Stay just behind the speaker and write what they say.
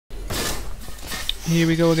Here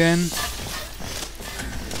we go again.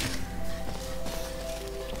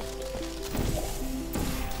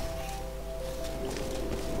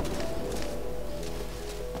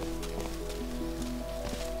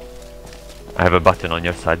 I have a button on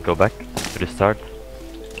your side, go back to the start.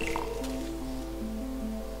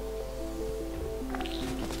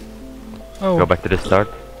 Oh, Go back to the start.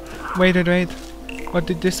 wait. What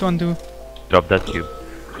did this one do? Drop that cube.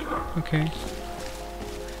 Okay.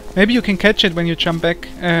 Maybe you can catch it when you jump back,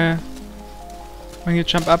 when you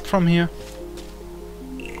jump up from here.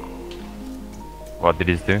 What did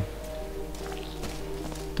this do?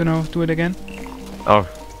 Dunno, do it again. Oh,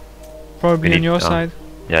 Probably on your oh. side.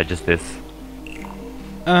 Yeah, just this.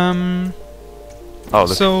 Um, Oh,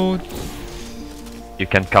 look, so, you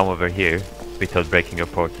can come over here without breaking your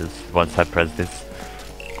portals once I press this.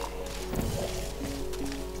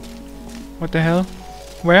 what the hell?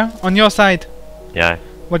 Where? On your side? Yeah,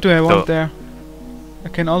 What do I want So- there? I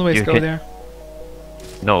can always You go can- there.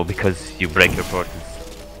 no, because you break your portals.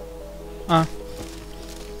 Ah.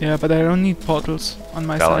 Yeah, but I don't need portals on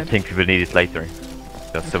my Well, I side. think we will need it later.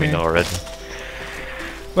 Just so we Okay. know already.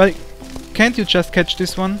 Well, can't you just catch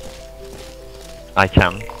this one? I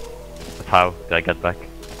can. But how did I get back?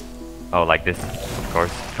 Oh, like this, of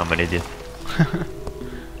course. I'm an idiot.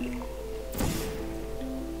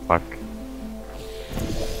 Fuck.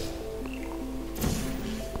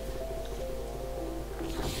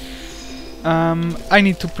 I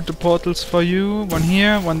need to put the portals for you. One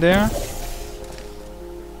here, one there.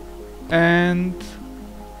 And...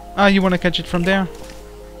 ah, you wanna catch it from there?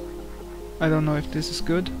 I don't know if this is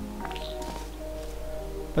good.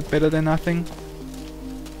 But better than nothing.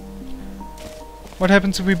 What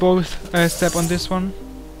happens if we both step on this one?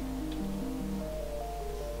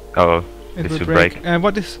 Oh, It this will will break. break.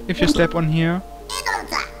 What is if you step on here?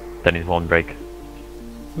 Then it won't break.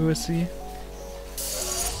 We will see.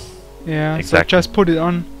 Yeah, so Exactly. just put it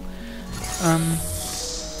on.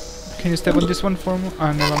 Can you step on this one for me?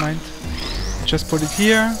 Ah, never mind. Just put it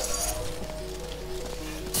here.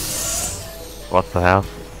 What the hell?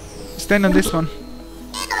 Stand on this one.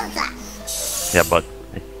 Yeah, but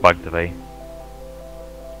it bugged away.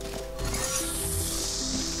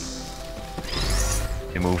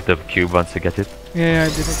 You move the cube once you get it. Yeah, I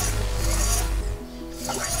did it.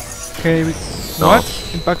 Okay, we... No. What?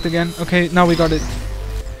 It bugged again. Okay, now we got it.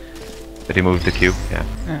 Remove the cube, yeah.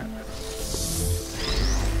 Yeah.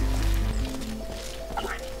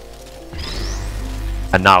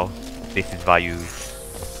 And now, this is why you...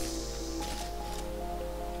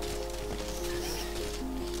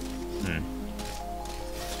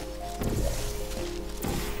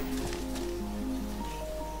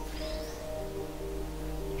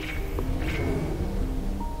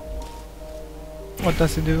 What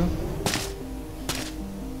does it do?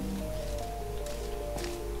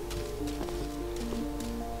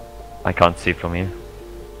 I can't see from here.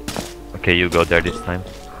 Okay, you go there this time.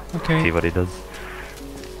 See Okay. what it does.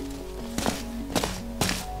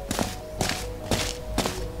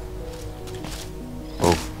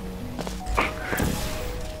 Oh.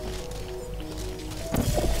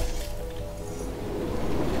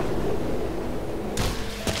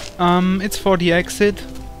 It's for the exit.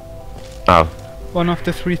 Oh, One of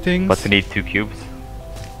the three things. but we need 2 cubes.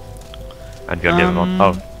 And we only have one.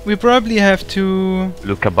 Oh, We probably have to...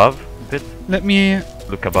 look above a bit. Let me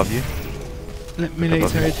Look above you. Let me Look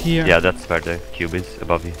above laser you. it here. Yeah, that's where the cube is,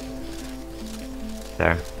 above you.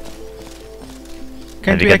 There.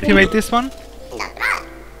 Can't we we get the activate cube. this one?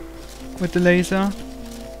 With the laser?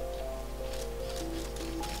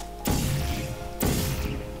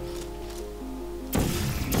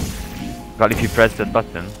 Well, if you press that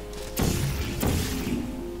button...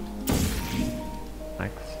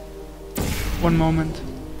 Thanks. One moment.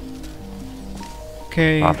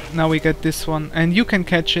 Okay, Ah. now we get this one. And you can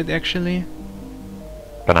catch it actually.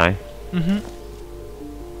 Can I? Mm-hmm.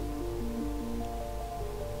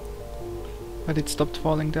 But it stopped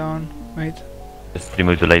falling down. Wait. Just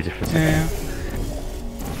remove the laser for a second. Yeah.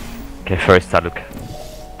 Okay, first I look.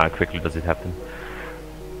 How quickly does it happen?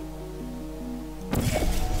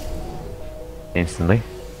 Instantly.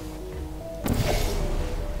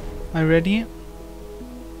 Are you ready?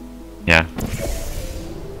 Yeah.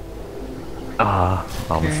 Ah,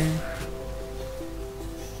 almost. Okay.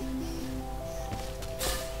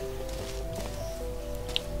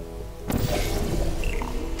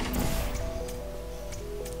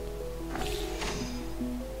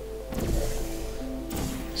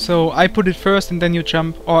 So I put it first and then you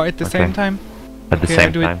jump, or at the Okay. same time? At the Okay, I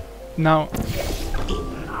same do it time. now.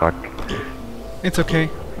 Fuck. It's okay.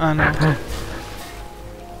 Ah no.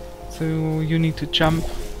 So you need to jump.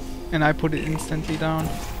 and I put it instantly down.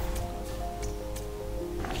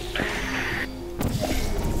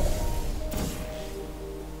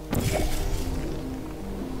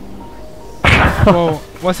 Whoa,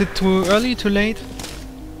 was it too early, too late?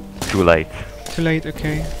 Too late. Too late,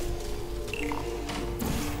 okay.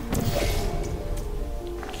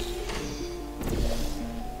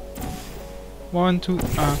 One, two,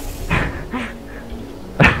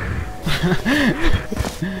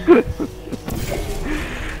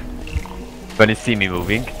 When you see me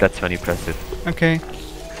moving, that's when you press it. Okay.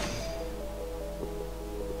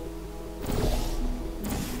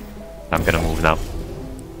 I'm gonna move now.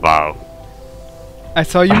 Wow. I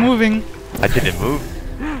saw you moving. I didn't move,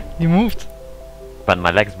 You moved. but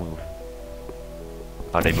my legs move.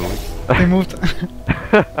 Are they moving? They moved.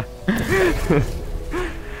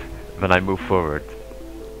 When I move forward.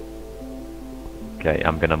 Okay,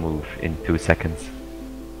 I'm gonna move in 2 seconds.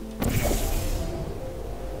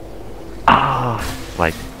 Ah,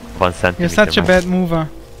 like 1 centimeter. You're such a bad mover.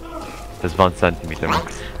 Just 1 centimeter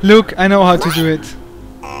max. Look, I know how to do it.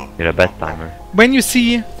 You're a bad timer. When you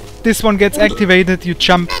see this one gets activated, you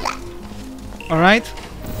jump. Alright?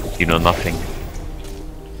 You know nothing.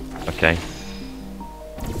 Okay.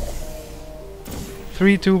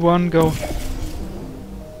 3, 2, 1, go.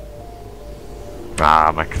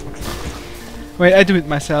 Ah, max. Wait, I do it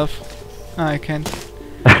myself. Ah, I can't.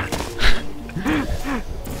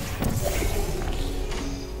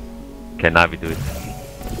 Okay, now we do it.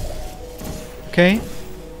 Okay.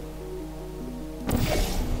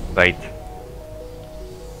 Wait.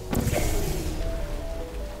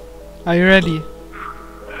 Are you ready?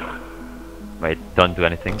 Wait, don't do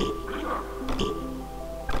anything.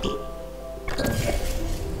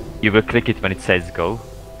 You will click it when it says go,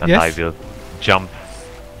 and Yes. I will jump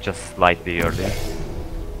just slightly earlier.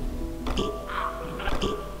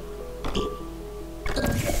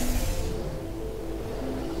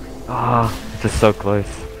 Ah, it's so close.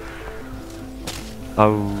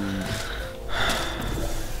 Oh,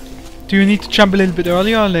 Do you need to jump a little bit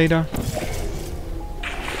earlier or later?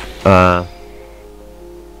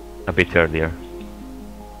 a bit earlier.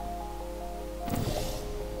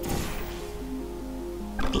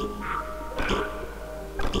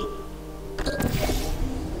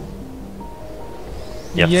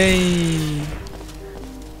 Yes. Yay!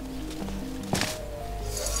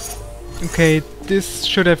 Okay, this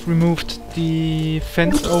should have removed the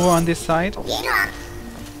fence over on this side.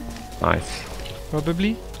 Nice.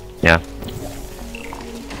 Probably. Yeah.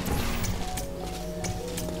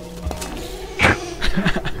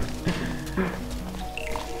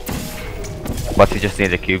 But you just need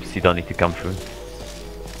the cubes, you don't need to come through.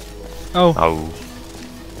 Oh, Oh,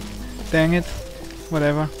 dang it.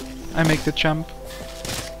 Whatever. I make the jump.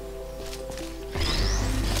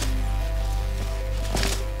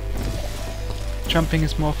 Jumping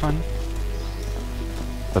is more fun.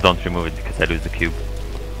 but don't remove it because I lose the cube.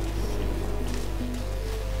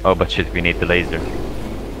 Oh, but shit, we need the laser.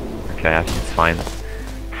 Okay, I think it's fine.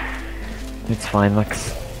 It's fine,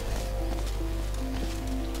 Max.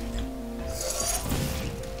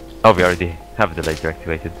 Oh, we already have the laser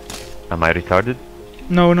activated. Am I retarded?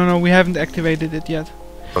 No, no, no, we haven't activated it yet.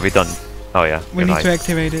 But we don't. Oh yeah. We you're need right. to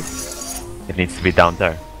activate it. It needs to be down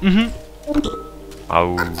there. Mm-hmm.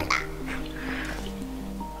 Oh.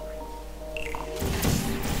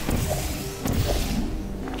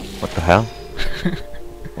 What the hell?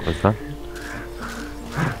 What was that?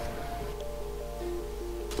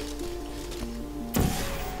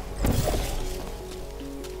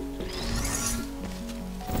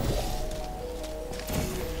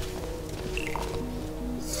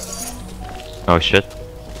 Oh shit.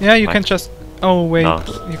 Yeah, you Nice. can just... Oh, wait. No.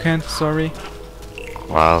 You can't, sorry.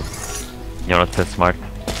 Wow. You're not so smart.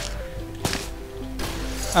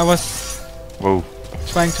 I was Whoa.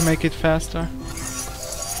 trying to make it faster.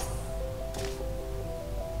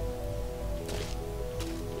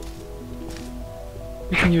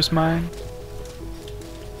 You can use mine.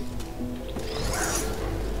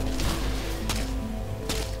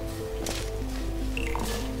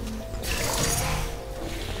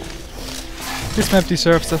 This map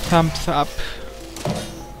deserves a thumbs up.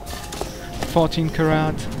 14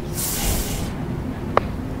 karat.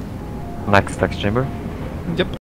 Max tax chamber. Yep.